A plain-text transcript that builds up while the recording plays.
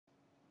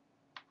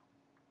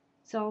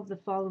solve the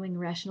following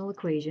rational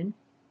equation.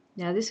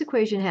 Now this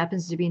equation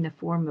happens to be in the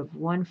form of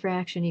one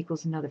fraction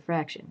equals another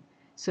fraction.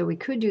 So we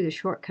could do the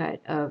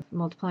shortcut of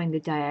multiplying the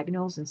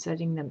diagonals and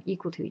setting them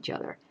equal to each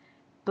other.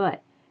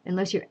 But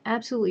unless you're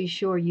absolutely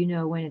sure you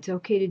know when it's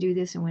okay to do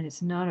this and when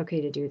it's not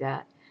okay to do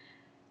that,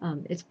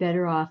 it's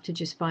better off to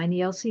just find the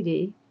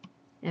LCD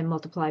and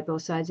multiply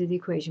both sides of the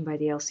equation by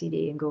the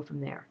LCD and go from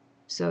there.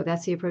 So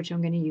that's the approach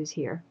I'm going to use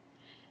here.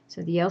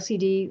 So the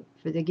LCD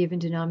for the given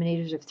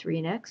denominators of 3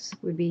 and x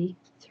would be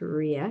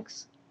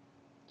 3x.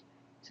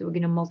 So we're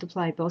going to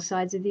multiply both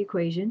sides of the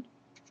equation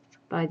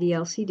by the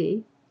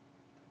LCD.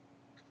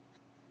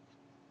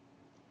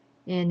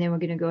 And then we're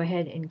going to go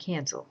ahead and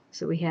cancel.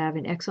 So we have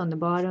an x on the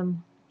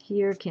bottom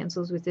here,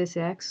 cancels with this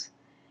x.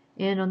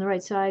 And on the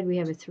right side we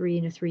have a 3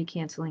 and a 3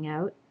 canceling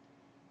out.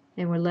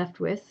 And we're left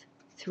with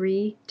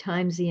 3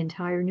 times the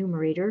entire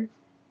numerator,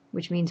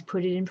 which means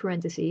put it in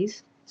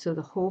parentheses. So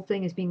the whole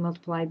thing is being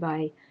multiplied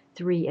by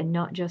 3 and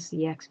not just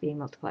the x being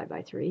multiplied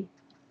by 3.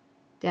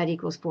 That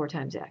equals 4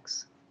 times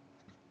x.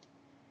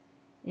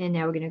 And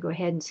now we're going to go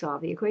ahead and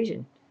solve the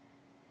equation.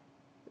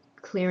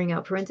 Clearing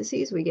out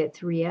parentheses, we get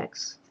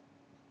 3x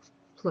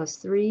plus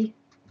 3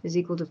 is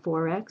equal to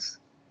 4x.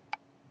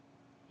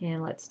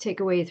 And let's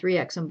take away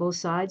 3x on both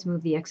sides,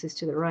 move the x's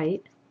to the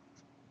right.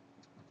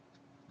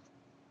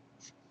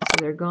 So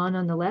they're gone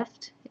on the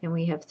left, and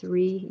we have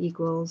 3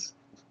 equals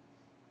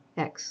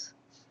x.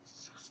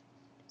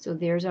 So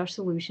there's our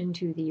solution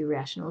to the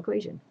rational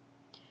equation.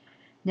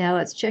 Now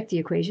let's check the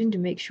equation to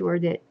make sure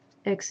that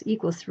x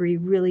equals 3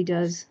 really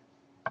does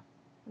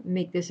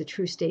make this a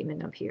true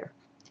statement up here.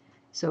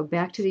 So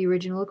back to the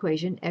original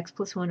equation, x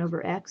plus 1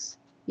 over x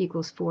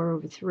equals 4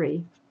 over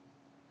 3.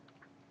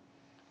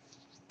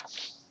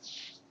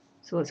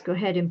 So let's go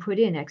ahead and put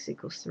in x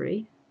equals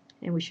 3,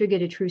 and we should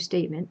get a true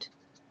statement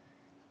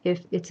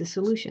if it's a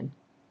solution.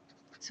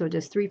 So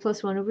does 3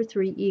 plus 1 over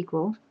 3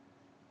 equal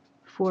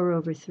 4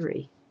 over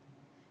 3?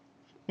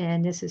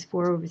 And this is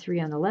 4 over 3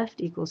 on the left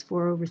equals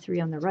 4 over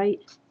 3 on the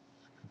right.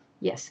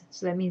 Yes,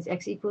 so that means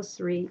x equals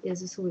 3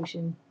 is a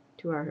solution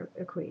to our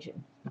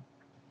equation.